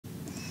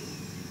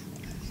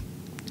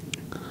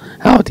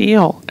Howdy,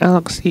 all.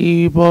 Alex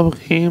the Bob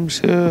Games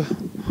here.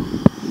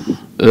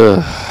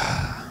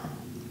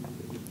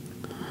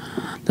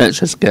 Let's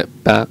just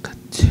get back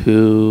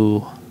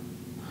to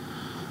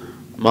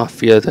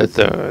Mafia the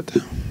Third.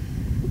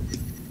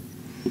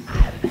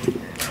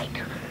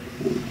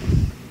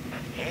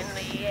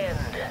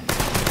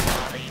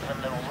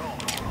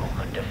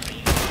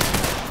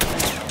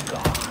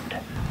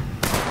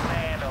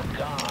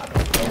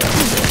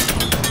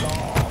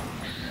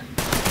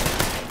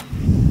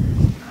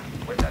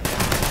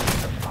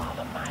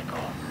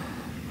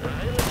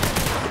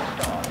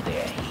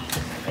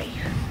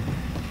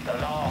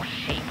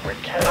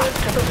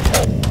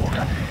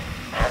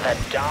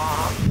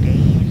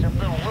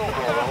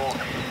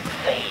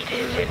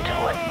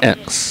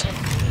 X.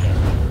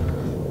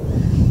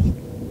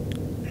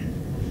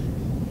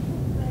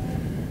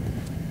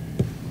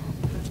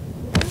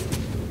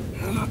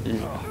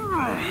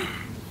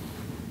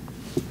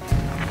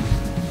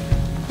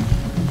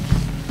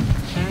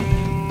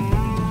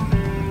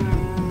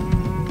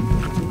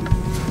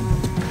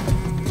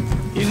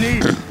 You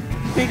need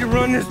to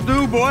run this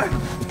through, boy.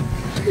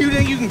 You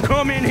think you can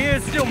come in here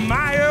and steal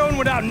my heroin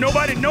without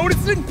nobody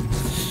noticing?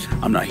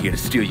 I'm not here to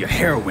steal your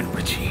heroin,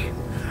 Richie.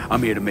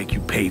 I'm here to make you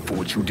pay for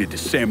what you did to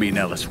Sammy and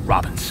Ellis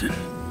Robinson.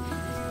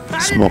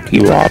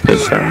 Smokey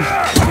Robinson.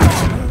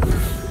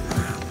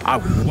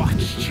 I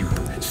watched you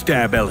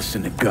stab Ellis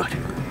in the gut.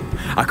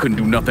 I couldn't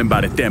do nothing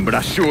about it then, but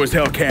I sure as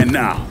hell can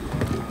now.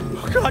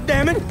 God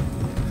damn it!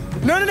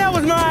 None of that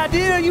was my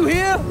idea, you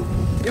hear?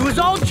 It was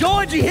all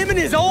Georgie, him and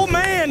his old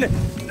man.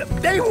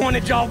 They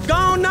wanted y'all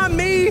gone, not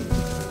me.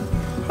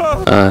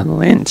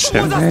 Lynch,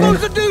 what was I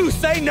supposed to do?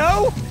 Say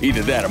no?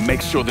 Either that or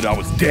make sure that I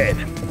was dead.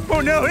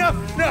 Oh, no.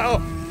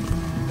 No,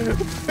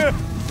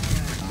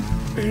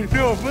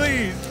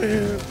 please.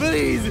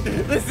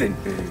 Listen.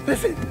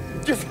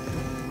 Just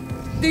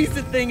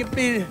decent thing would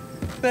be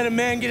let a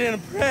man get in a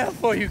prayer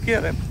before you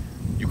kill him.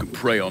 You can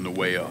pray on the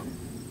way up.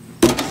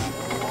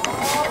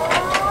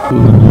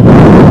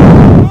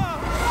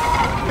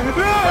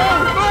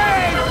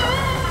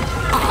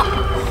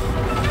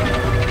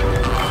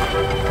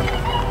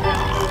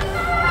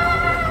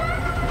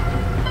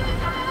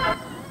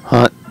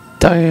 Hot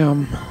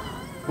damn.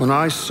 When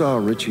I saw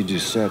Richie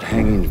Doucette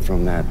hanging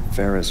from that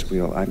Ferris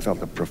wheel, I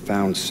felt a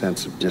profound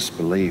sense of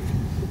disbelief.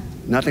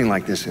 Nothing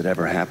like this had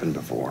ever happened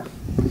before.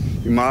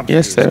 You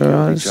mobsters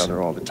killed each other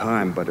all the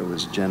time, but it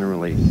was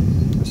generally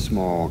a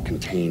small,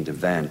 contained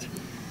event.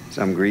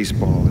 Some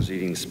greaseball is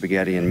eating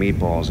spaghetti and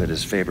meatballs at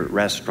his favorite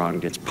restaurant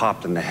and gets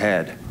popped in the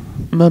head.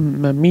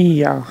 Mamma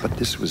mia. But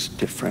this was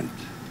different.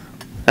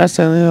 That's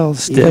a little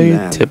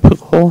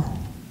stereotypical.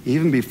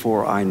 Even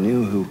before I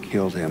knew who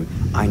killed him,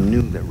 I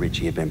knew that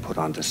Richie had been put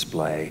on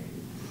display.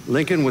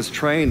 Lincoln was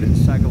trained in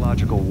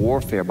psychological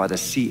warfare by the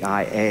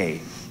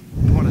CIA.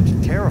 He wanted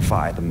to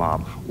terrify the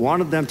mob,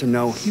 wanted them to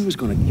know he was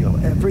going to kill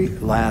every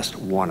last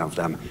one of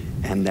them,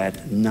 and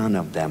that none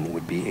of them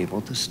would be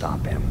able to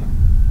stop him.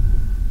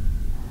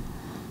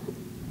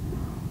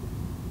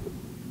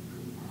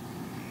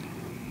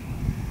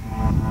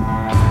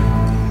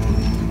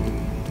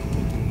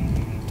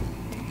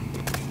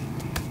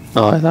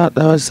 Oh, I thought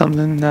that was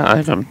something that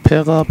I can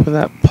pick up with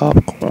that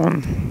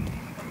popcorn.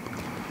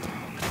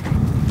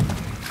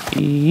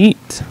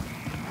 Eat.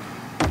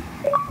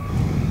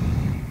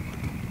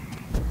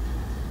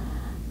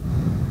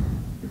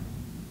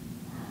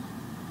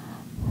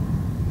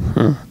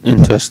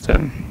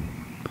 Interesting.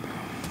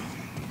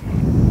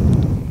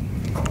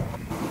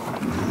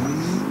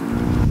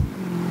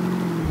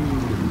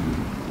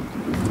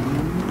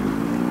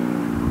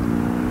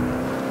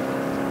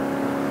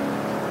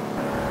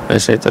 I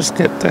say just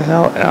get the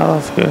hell out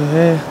of here,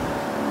 hey?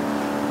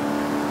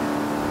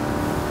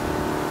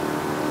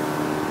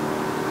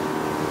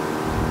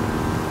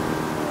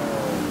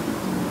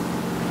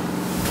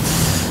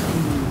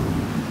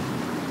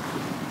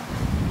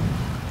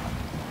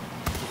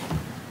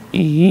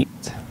 Eat.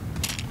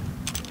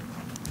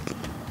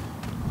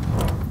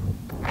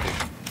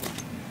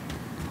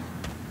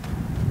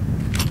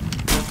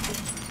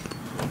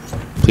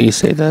 Please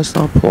say there's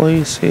no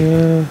police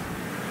here.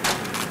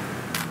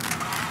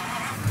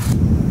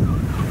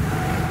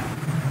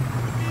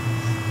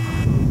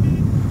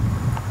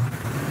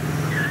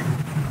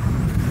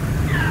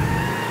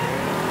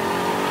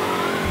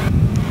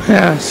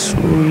 Yeah,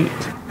 sweet.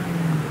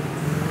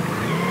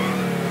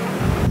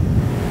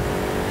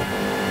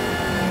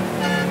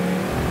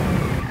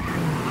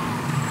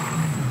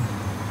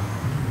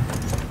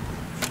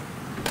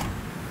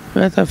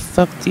 Where the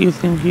fuck do you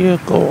think you're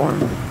going?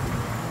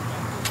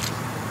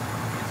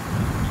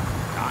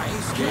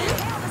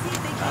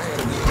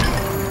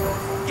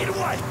 Get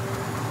away!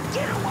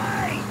 Get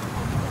away!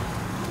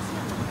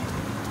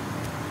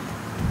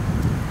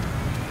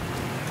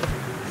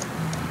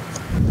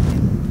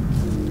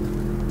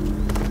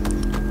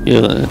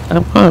 Yeah,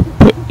 I'm gonna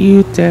put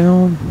you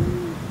down.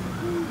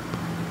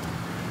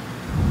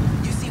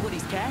 You see what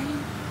he's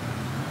carrying?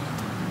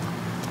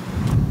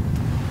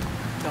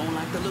 Don't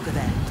like the look of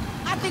that.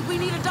 I think we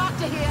need a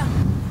doctor here.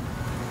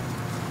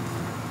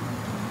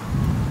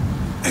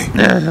 Hey,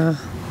 Yeah.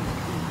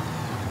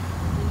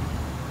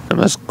 I'm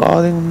just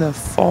guarding the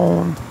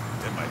phone.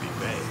 That might be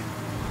bad.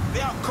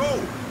 They out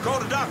cold. Call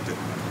the doctor.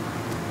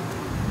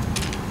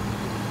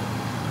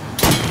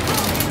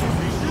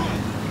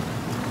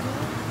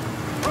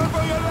 Run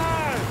for your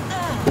lives!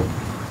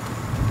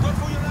 Run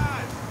for your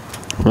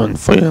lives! Run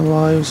for your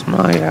lives,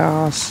 my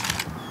ass.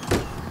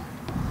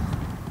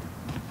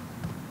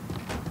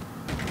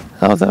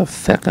 How the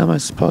fuck am I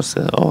supposed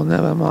to? Oh,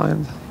 never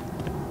mind.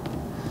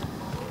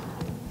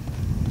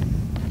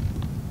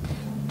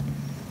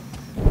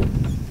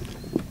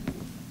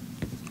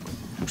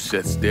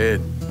 Set's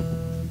dead.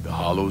 The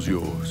hollow's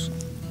yours.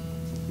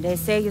 They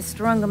say you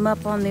strung him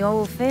up on the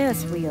old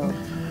Ferris wheel.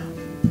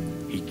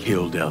 He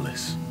killed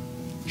Ellis.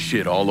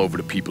 Shit all over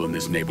the people in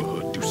this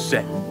neighborhood.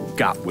 Doucette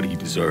got what he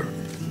deserved.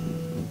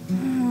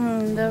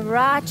 The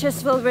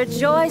righteous will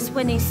rejoice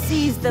when he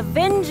sees the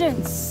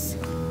vengeance.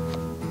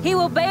 He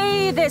will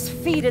bathe his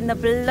feet in the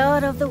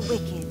blood of the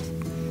wicked.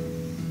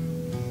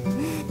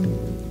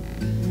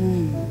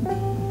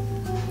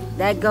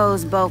 That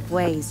goes both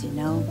ways, you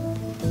know.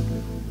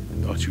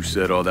 Thought you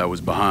said all that was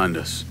behind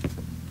us.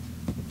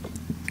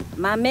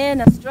 My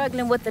men are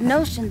struggling with the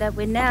notion that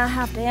we now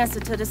have to answer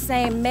to the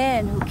same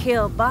man who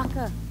killed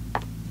Baca,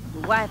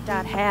 who wiped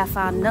out half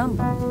our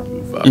number.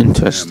 If I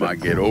Interesting. might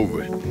get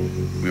over it.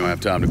 We don't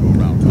have time to go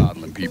around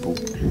coddling people.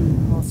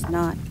 Of course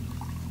not.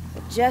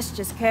 But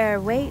gestures carry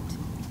weight.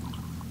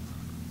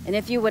 And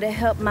if you were to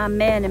help my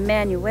man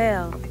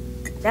Emmanuel,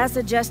 that's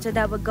a gesture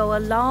that would go a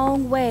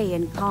long way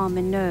in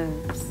calming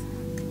nerves.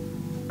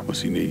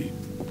 What's he need?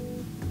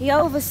 He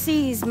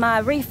oversees my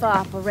reefer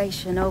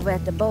operation over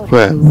at the boathouse.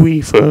 Well,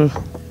 reefer.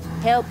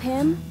 Help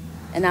him,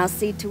 and I'll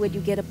see to it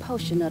you get a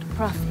portion of the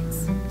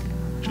profits.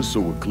 Just so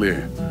we're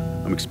clear,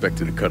 I'm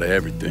expecting a cut of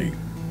everything,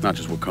 not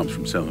just what comes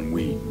from selling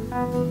weed. It's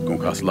gonna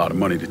cost a lot of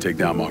money to take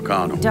down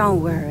Marcano.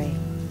 Don't worry.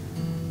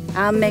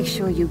 I'll make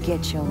sure you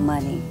get your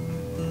money.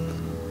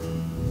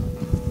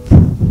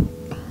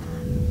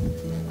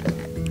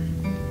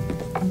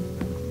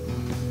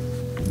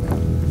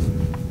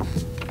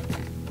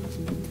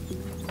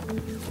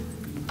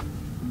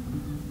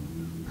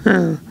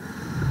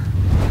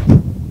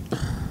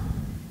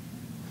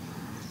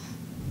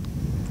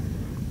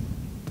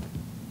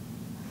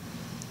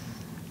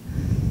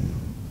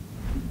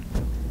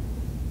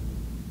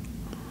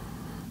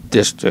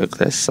 District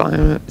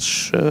assignment,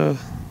 sure.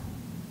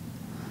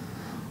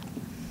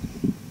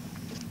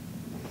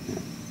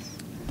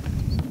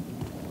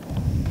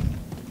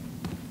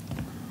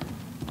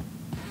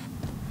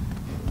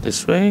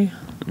 This way?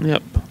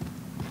 Yep.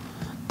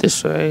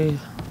 This way.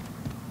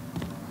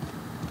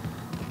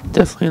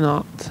 Definitely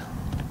not.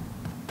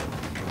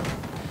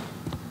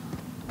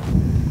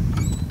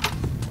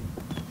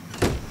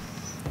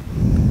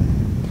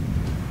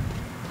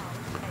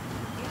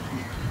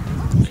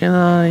 Can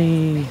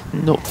I?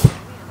 Nope.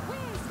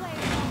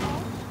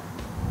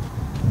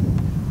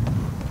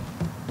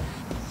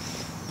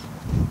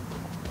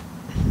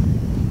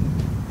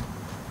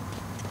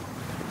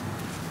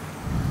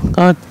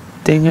 God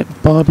dang it,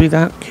 Bobby,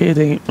 that kid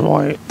ain't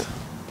right.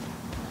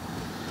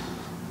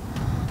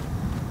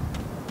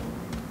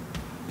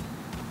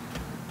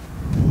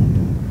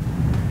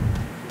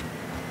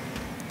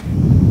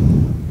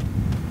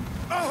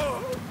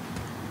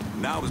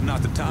 Now is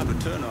not the time to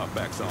turn our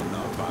backs on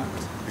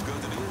nonviolence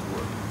because it is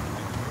working.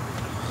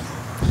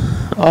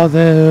 Are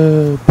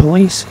there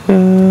police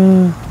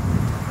here?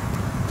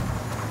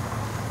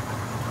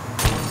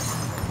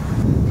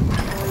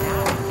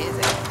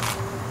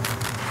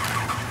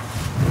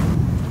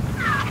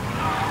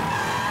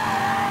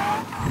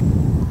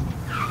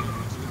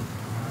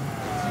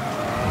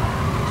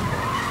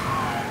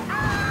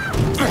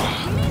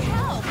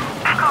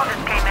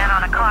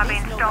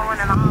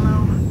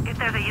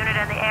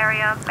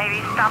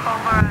 Maybe stop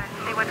over and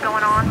see what's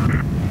going on.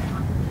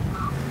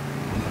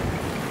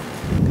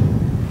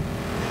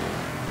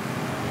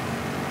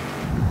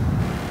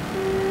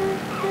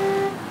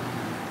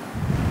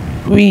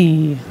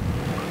 Wee.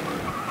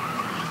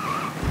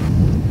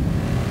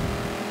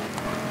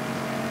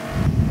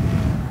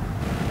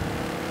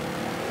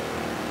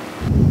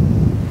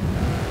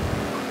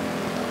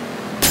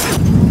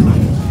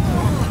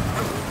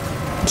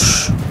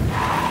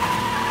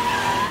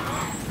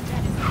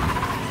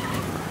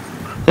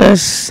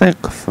 There's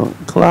like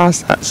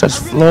glass that's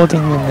just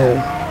floating in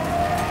there.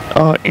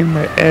 Oh, in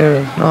the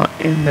air, not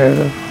in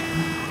there.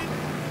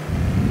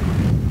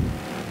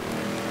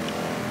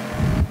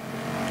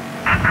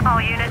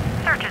 All units,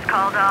 search is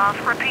called off.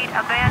 Repeat,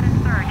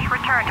 abandoned search.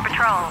 Return to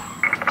patrol.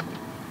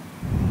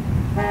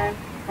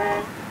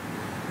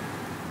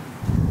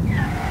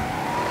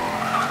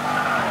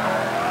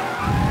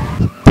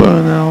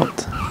 Burnout.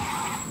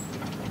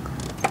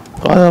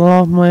 Gotta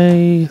love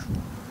my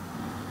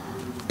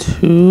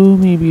 2,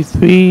 maybe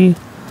 3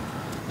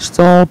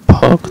 star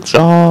perk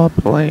job,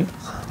 like.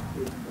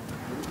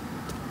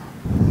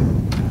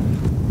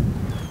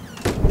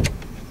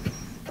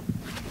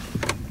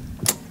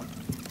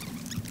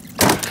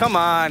 Come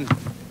on.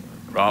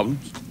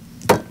 Problems?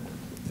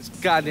 This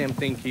goddamn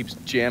thing keeps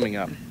jamming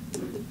up.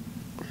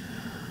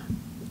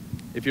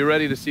 If you're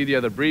ready to see the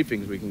other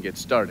briefings, we can get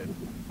started.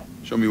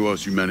 Show me what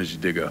else you managed to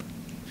dig up.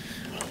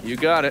 You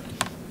got it.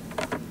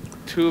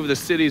 2 of the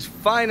city's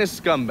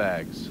finest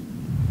scumbags.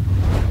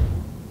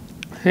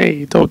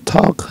 Hey, don't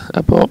talk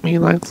about me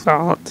like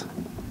that.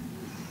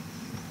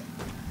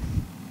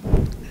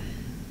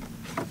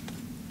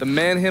 The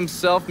man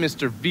himself,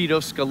 Mr. Vito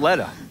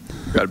Scaletta.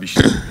 Gotta be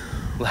shit.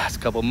 Last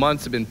couple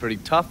months have been pretty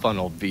tough on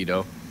old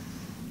Vito.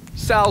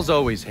 Sal's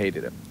always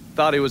hated him.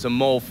 Thought he was a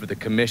mole for the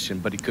commission,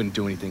 but he couldn't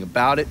do anything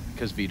about it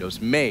because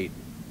Vito's made.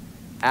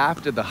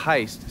 After the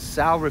heist,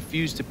 Sal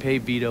refused to pay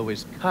Vito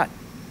his cut,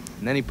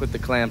 and then he put the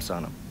clamps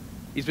on him.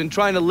 He's been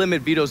trying to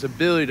limit Vito's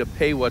ability to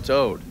pay what's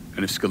owed.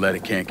 And if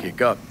Scaletta can't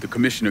kick up, the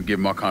commissioner give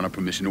Marcano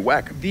permission to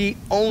whack him. The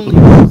only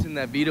reason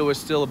that Vito is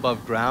still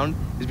above ground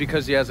is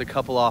because he has a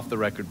couple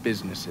off-the-record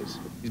businesses.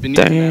 He's been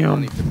using that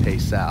money to pay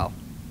Sal.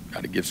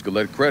 Gotta give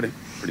Scaletta credit.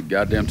 Pretty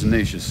goddamn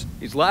tenacious.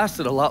 He's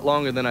lasted a lot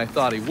longer than I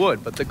thought he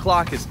would, but the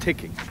clock is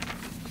ticking.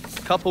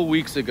 A couple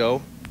weeks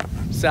ago,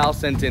 Sal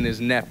sent in his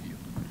nephew,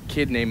 a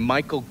kid named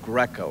Michael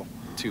Greco,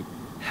 to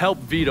help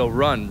Vito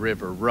run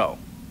River Row.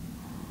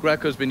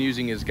 Greco's been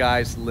using his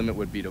guys to limit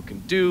what Vito can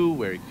do,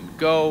 where he can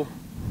go.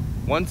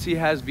 Once he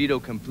has Vito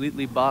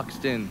completely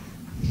boxed in,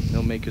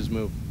 he'll make his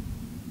move.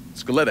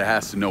 Scaletta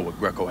has to know what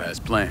Greco has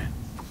planned.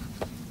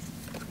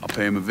 I'll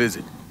pay him a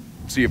visit.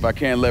 See if I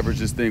can't leverage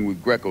this thing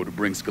with Greco to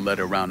bring Scaletta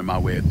around to my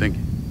way of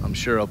thinking. I'm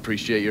sure he'll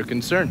appreciate your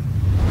concern.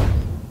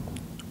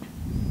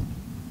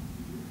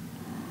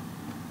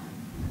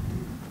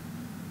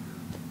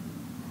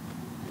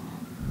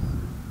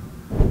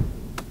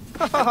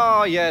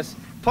 Oh, yes.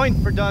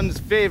 Point for Dunn's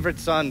favorite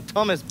son,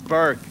 Thomas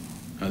Burke.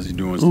 How's he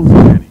doing,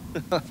 Danny?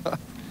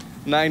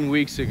 9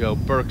 weeks ago,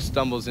 Burke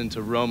stumbles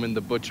into Roman the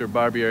Butcher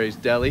Barbiere's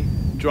deli,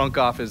 drunk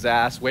off his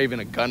ass, waving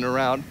a gun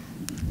around.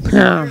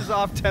 Fires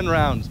off 10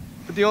 rounds,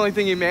 but the only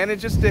thing he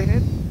manages to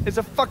hit is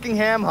a fucking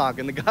ham hock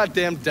in the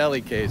goddamn deli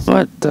case.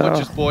 What the?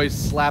 Butcher's boys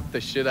slap the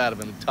shit out of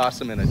him and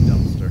toss him in a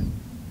dumpster.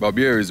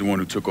 Barbieri is the one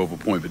who took over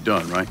Point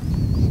Verdun, right?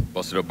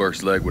 Busted up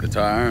Burke's leg with a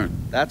tire iron.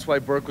 That's why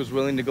Burke was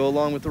willing to go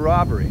along with the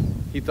robbery.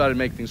 He thought it'd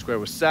make things square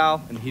with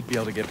Sal, and he'd be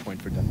able to get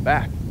Point Verdun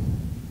back.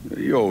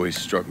 He always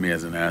struck me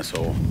as an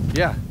asshole.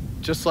 Yeah,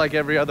 just like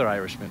every other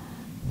Irishman.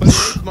 But he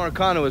hates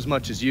Marcano as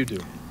much as you do.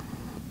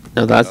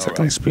 Now that's a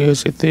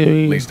conspiracy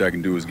theory. Least I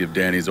can do is give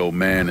Danny's old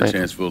man a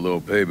chance for a little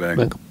payback.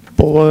 Like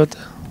bored.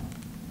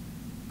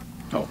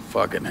 Oh,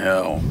 fucking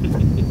hell.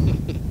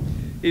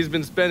 He's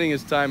been spending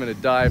his time in a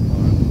dive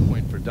bar at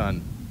Point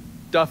Verdun.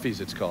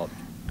 Duffy's, it's called.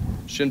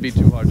 Shouldn't be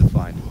too hard to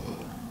find.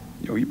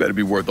 Yo, you better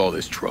be worth all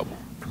this trouble.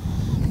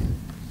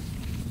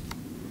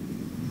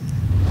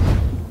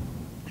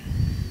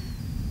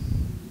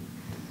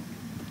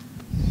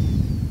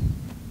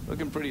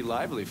 Looking pretty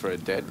lively for a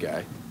dead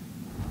guy.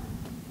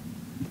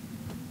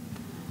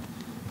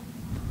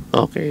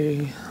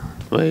 Okay,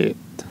 wait.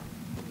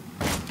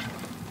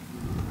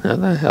 How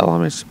the hell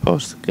am I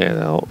supposed to get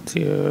out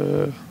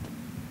here?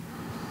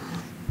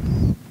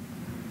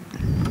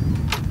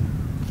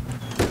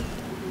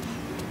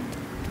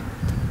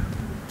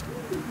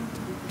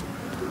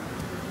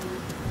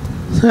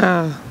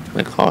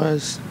 My car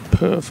is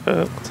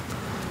perfect.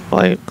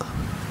 Like,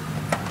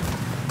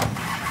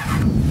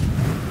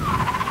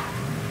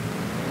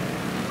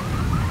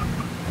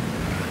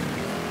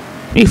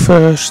 me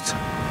first.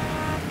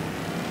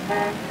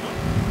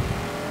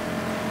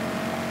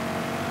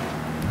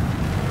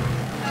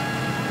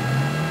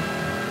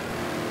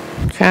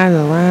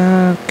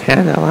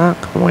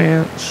 Cadillac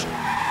Ranch.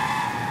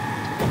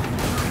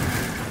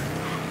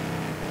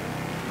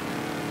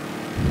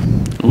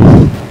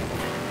 Ooh.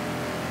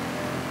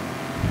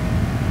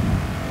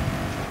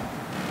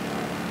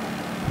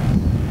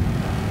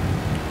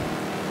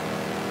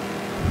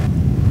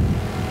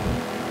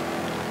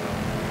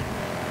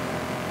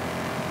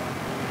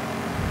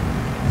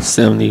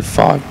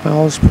 $75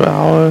 miles per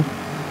hour.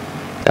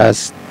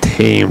 That's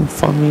tame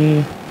for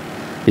me.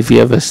 If you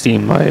ever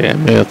seen my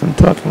American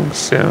Trucking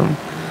Sim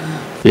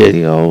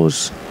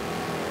videos.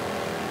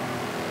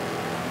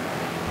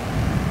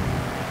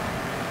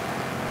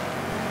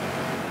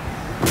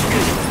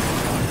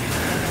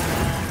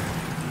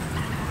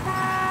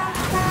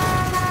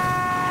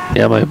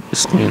 Yeah, my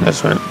screen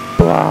just went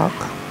black.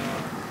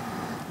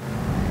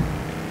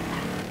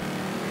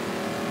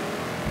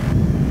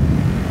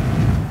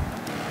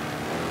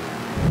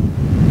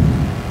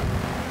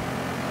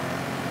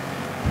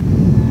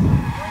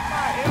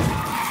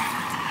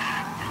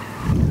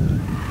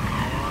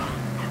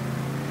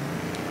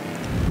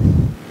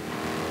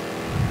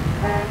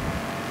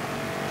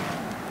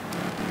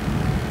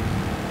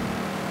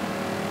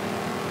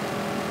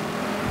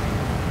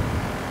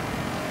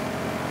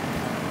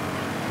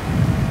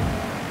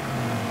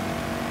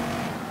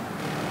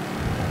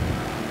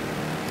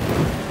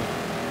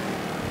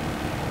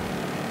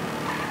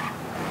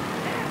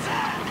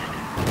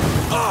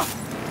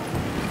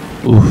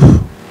 Oof.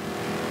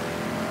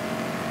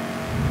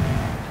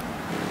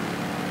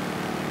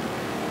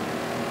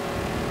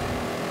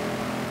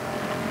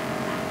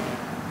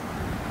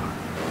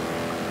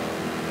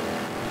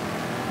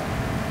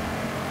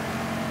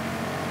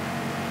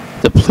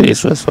 The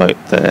police was right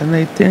there, and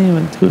they didn't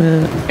even do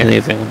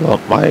anything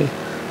about my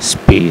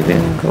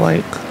speeding,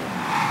 like.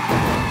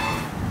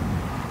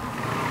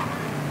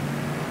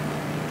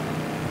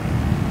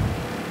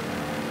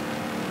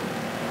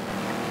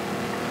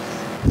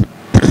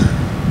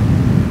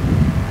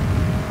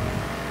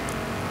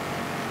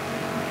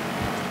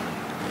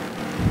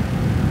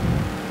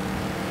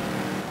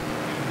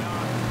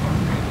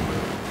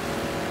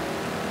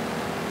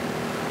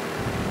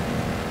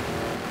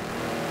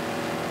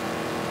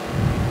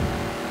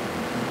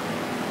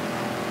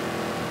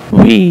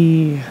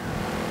 Wee.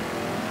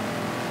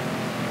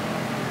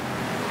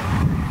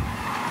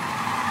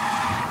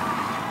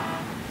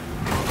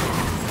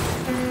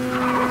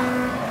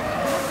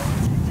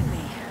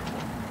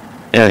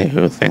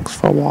 Anywho, thanks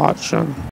for watching.